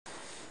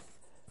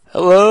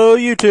Hello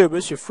YouTube,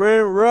 it's your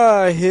friend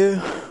Ry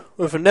here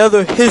with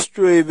another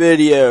history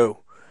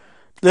video.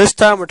 This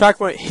time we're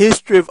talking about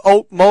history of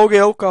Okmulgee,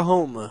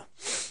 Oklahoma.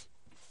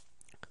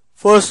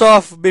 First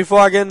off, before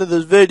I get into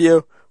this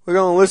video, we're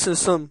going to listen to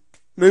some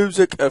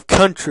music of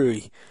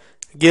country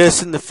to get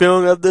us in the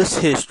feeling of this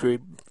history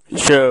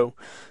show.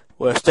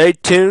 Well, stay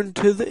tuned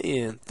to the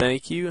end.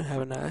 Thank you and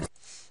have a nice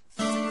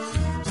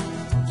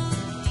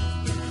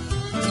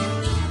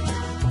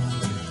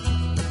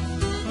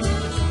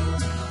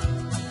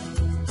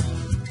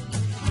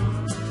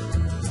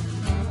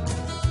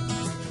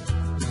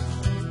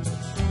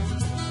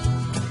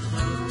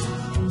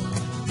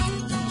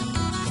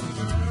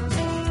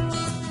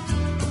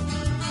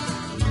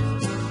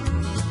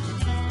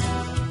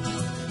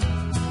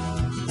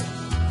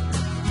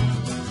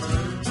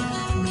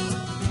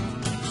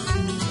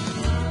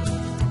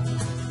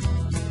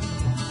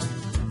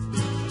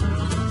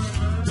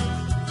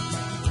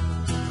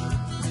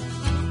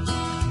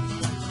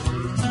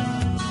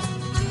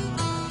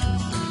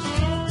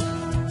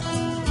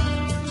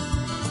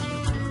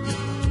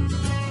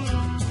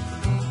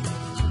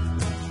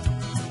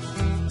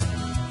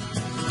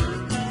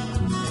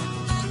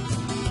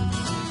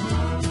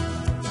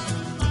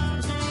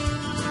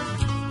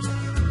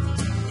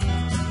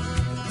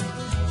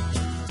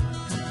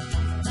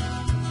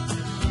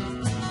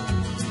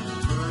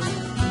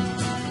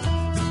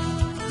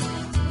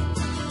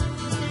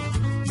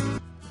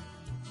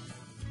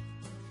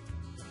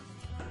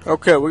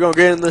Okay, we're going to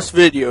get in this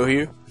video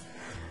here.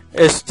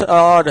 It's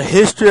the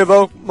history of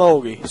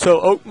Okmulgee.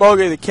 So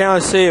Okmulgee, the county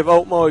seat of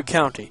Okmulgee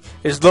County,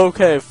 is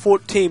located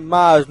 14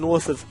 miles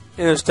north of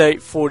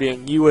Interstate 40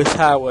 and U.S.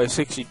 Highway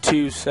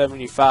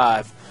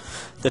 6275.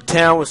 The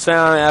town was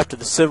founded after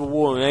the Civil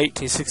War in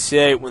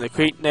 1868 when the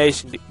Creek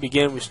Nation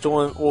began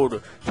restoring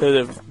order to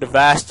the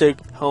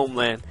devastated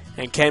homeland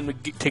and came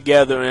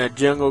together in a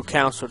general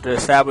council to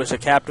establish a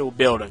capitol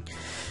building.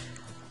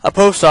 A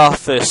post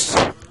office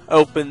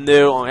opened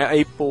there on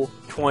April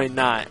 29,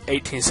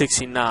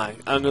 1869,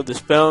 under the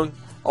spelling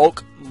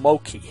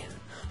Okmulgee,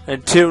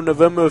 until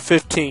November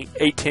 15,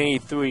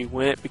 1883,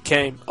 when it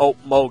became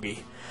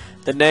Okmulgee.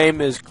 The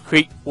name is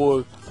Creek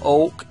word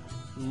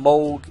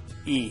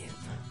Okmulgee,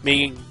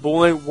 meaning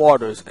boiling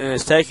waters, and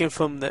is taken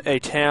from a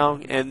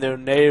town in their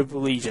native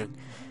region.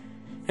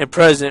 And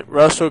President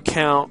Russell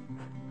Count,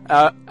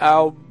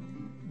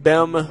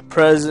 Alabama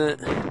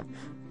President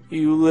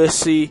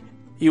Ulysses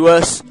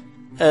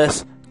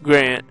S.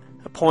 Grant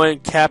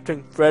appointed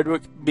Captain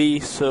Frederick B.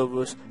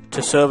 Silvers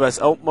to serve as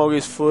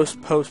Okmulgee's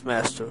first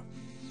postmaster.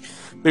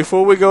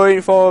 Before we go any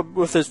forward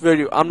with this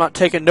video, I'm not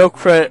taking no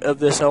credit of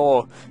this at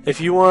all.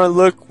 If you want to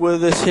look where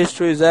this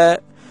history is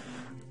at,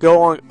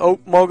 go on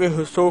Okmulgee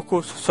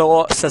Historical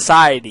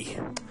Society.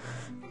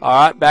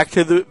 Alright, back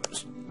to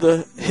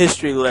the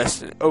history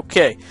lesson.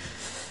 Okay,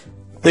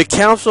 the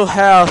council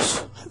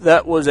house,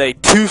 that was a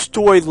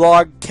two-story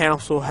log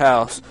council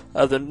house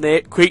of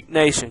the Creek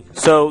Nation.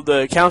 So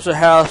the council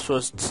house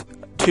was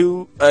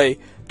a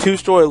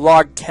two-story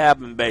log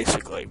cabin,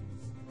 basically,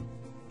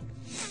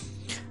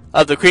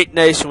 of the Creek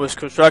Nation, was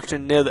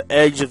constructed near the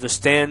edge of the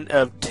stand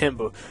of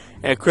timber,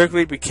 and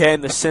quickly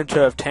became the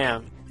center of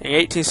town. In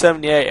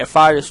 1878, a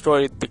fire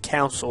destroyed the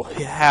council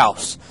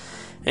house,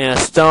 and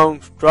a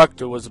stone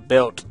structure was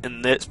built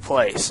in its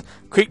place.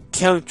 Creek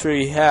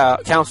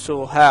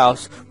Council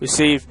House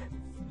received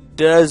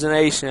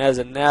designation as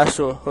a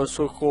National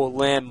Historical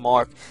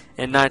Landmark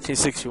in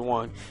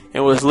 1961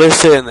 and was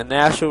listed in the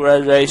National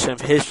Reservation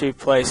of History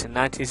Place in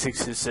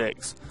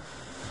 1966.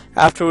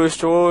 After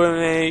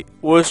restoring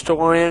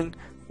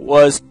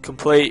was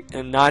complete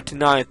in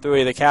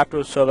 1993, the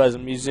Capitol served as a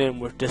museum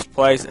with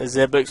displays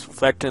exhibits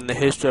reflecting the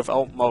history of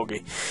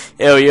Okmulgee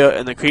area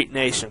and the Creek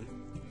Nation.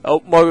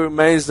 Okmulgee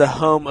remains the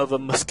home of a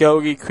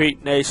Muskogee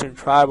Creek Nation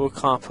tribal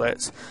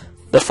complex.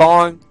 The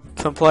following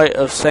complaint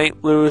of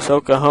St. Louis,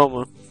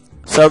 Oklahoma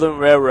Southern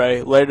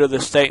Railway, later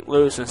the St.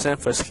 Louis and San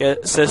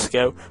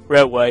Francisco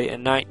Railway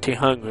in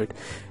 1900.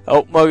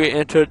 Okmulgee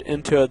entered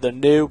into the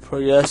new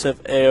progressive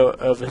era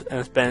of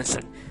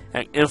expansion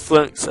and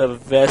influx of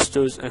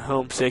investors and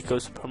home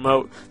seekers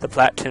promote the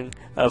planting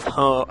of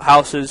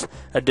houses,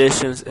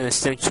 additions, and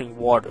extinction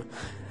water.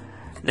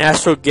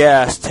 Natural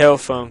gas,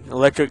 telephone,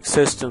 electric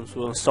systems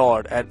were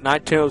installed. At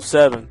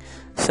 1907,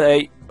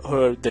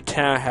 the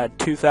town had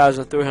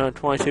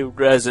 2,322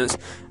 residents.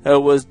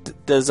 It was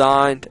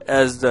designed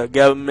as the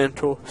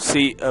governmental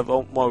seat of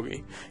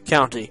Okmulgee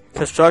County.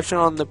 Construction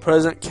on the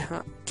present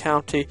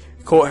county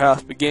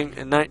courthouse began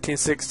in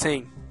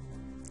 1916.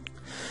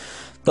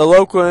 The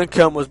local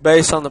income was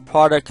based on the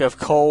product of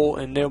coal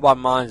and nearby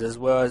mines as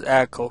well as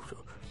agriculture.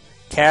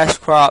 Cash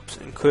crops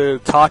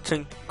included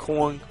cotton,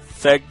 corn,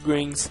 fed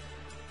greens,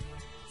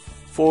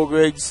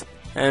 forage,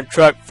 and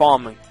truck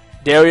farming.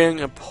 Dairying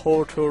and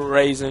poultry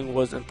raising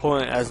was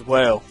important as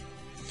well.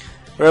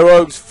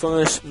 Railroads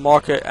furnished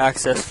market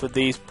access for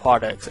these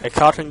products. A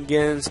cotton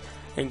gins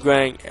and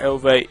grain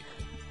elevator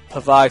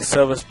provide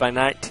service. By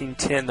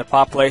 1910, the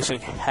population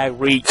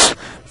had reached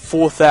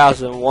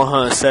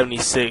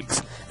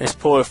 4,176 and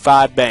supported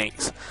 5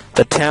 banks.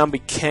 The town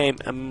became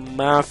a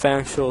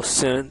manufacturing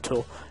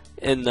center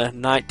in the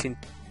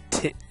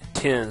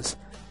 1910s,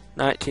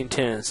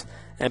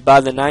 and by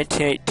the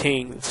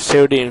 1918, the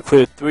facility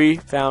included 3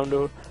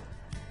 foundry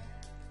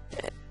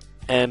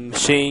and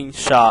machine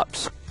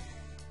shops,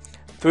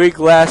 3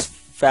 glass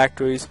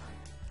factories,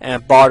 and a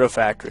bottle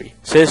factory.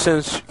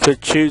 Citizens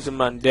could choose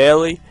among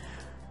daily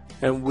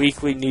and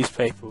weekly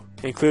newspapers,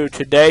 including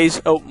today's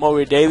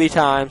Okmulgee Daily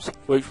Times,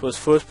 which was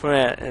first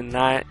printed in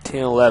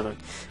 1911.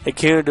 It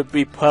continued to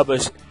be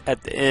published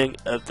at the end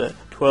of the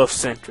 12th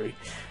century.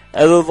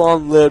 Other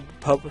long-lived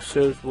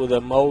publishers were the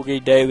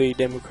Okmulgee Daily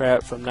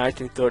Democrat from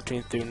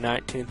 1913 through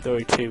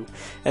 1932,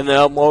 and the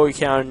Okmulgee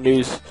County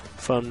News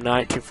from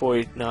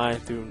 1949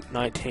 through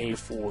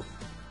 1984.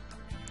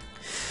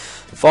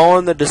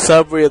 Following the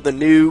discovery of the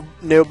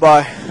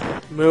nearby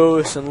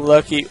Millis and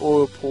Lucky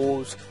oil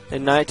pools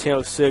in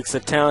 1906, the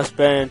town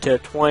expanded into a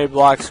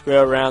 20-block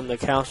square around the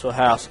council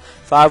house.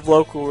 5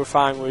 local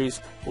refineries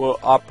were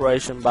in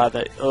operation by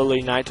the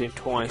early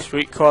 1920s.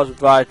 Streetcars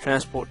provided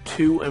transport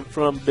to and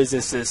from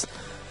businesses,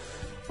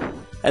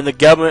 and the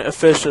government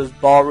officials,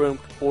 ballroom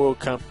oil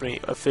company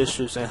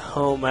officials, and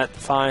home at the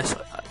finest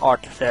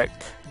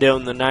architect.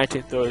 During the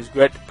 1930s,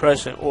 Great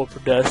Depression oil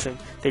production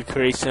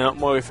decreased, and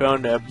Okmulgee fell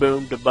into a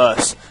boom to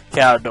bust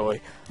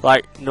category,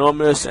 like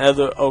numerous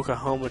other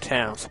Oklahoma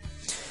towns.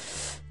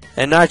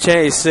 In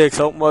 1986,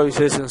 Okmulgee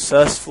citizens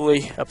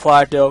successfully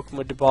applied to the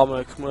Oklahoma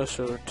Department of Commerce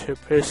to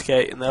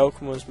participate in the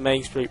Oklahoma's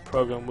Main Street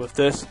program. With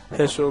this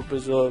historic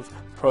preserve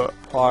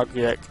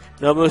project,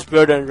 numerous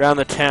buildings around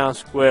the town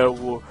square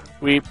were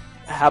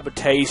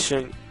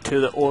rehabilitation to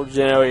the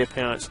ordinary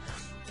appearance.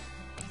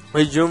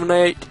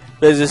 Rejuvenate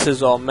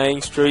businesses on main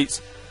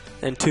streets.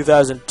 In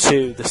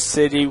 2002, the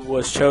city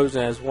was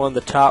chosen as one of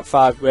the top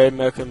 5 Great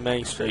American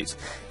Main Streets.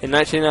 In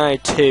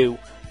 1992,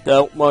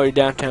 the Okmulgee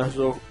Downtown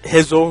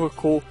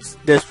Historical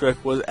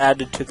District was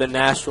added to the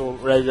National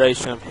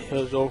Registration of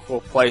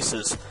Historical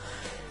Places.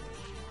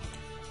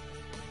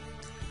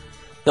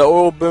 The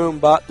oil boom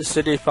brought the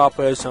city's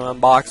population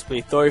on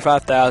Boxby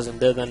 35,000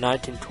 during the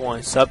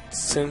 1920s.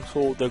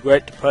 Subsequently, the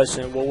Great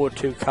Depression and World War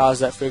II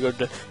caused that figure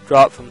to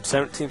drop from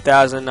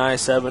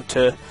 17,097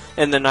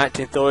 in the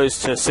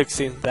 1930s to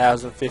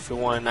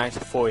 16,051 in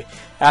 1940.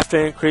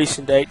 After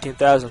increasing to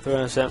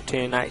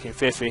 18,317 in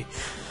 1950,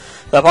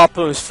 the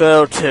population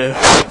fell to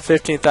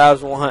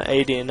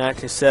 15,180 in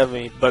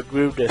 1970, but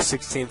grew to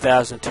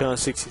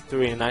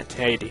 16,263 in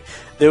 1980.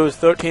 There was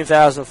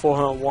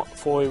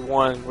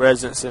 13,441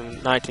 residents in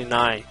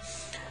 1990,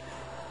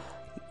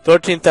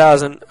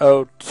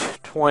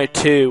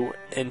 13,022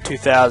 in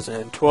 2000,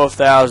 and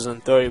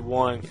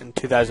 12,031 in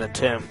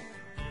 2010.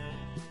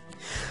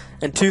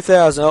 In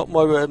 2000,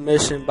 Okmulgee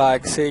admission by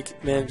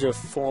executive manager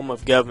form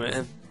of government,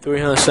 and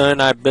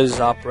 379 business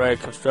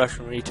operated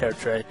construction, retail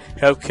trade,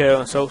 healthcare,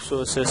 and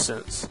social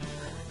assistance,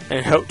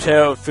 and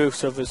hotel and food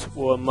service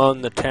were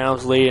among the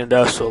town's leading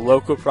industrial.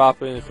 Local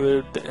property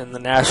included in the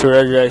National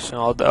Registration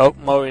of the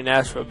Okmulgee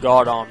National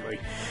Guard Armory,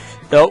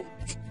 the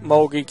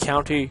Okmulgee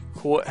County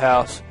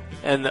Courthouse,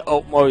 and the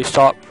Okmulgee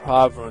Stock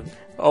Tavern.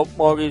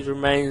 Okmulgee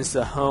remains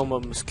the home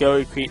of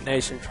Muscogee Creek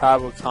Nation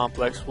Tribal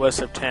Complex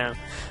west of town.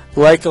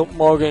 Lake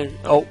Okmulgee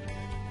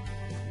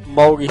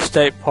Okmulgee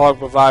State Park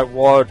provide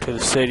water to the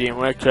city and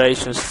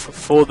recreations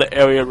for the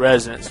area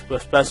residents,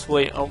 but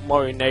especially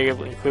Okmulgee native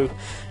include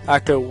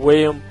Dr.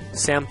 William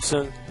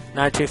Sampson,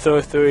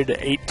 1933 to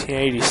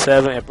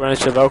 1887, a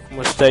branch of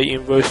Oklahoma State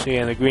University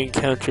and the Green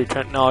Country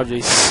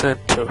Technology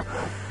Center,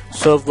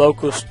 serve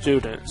local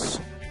students.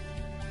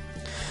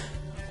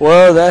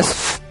 Well,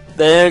 that's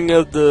the end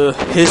of the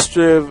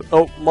history of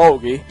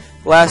Okmulgee.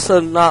 Last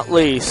but not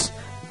least,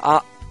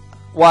 I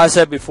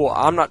said before,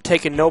 I'm not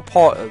taking no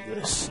part of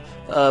this.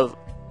 Of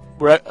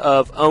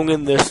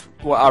owning this,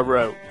 what I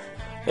wrote.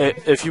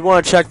 If you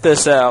want to check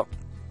this out,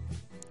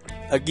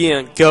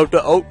 again, go to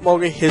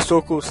Okmulgee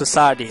Historical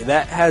Society.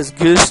 That has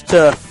good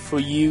stuff for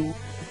you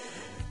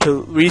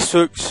to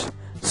research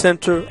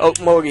center,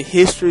 Okmulgee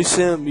History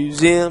Center,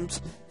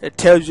 museums. It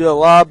tells you a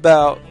lot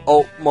about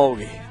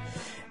Okmulgee.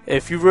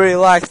 If you really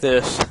like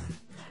this,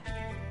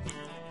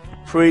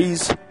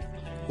 please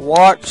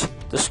watch,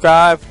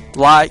 subscribe,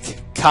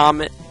 like,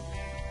 comment,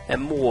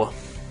 and more.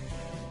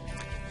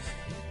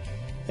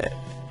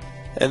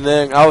 And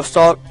then I'll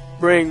start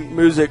bringing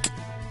music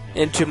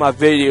into my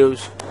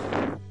videos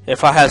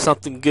if I have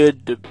something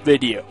good to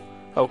video.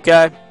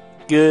 Okay?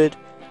 Good.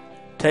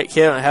 Take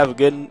care and have a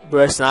good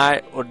rest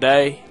night or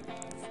day.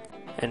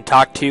 And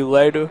talk to you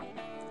later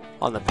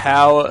on the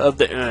power of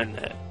the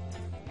internet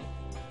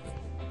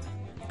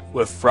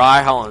with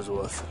Ry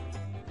Hollingsworth.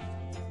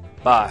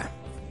 Bye.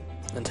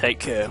 And take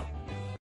care.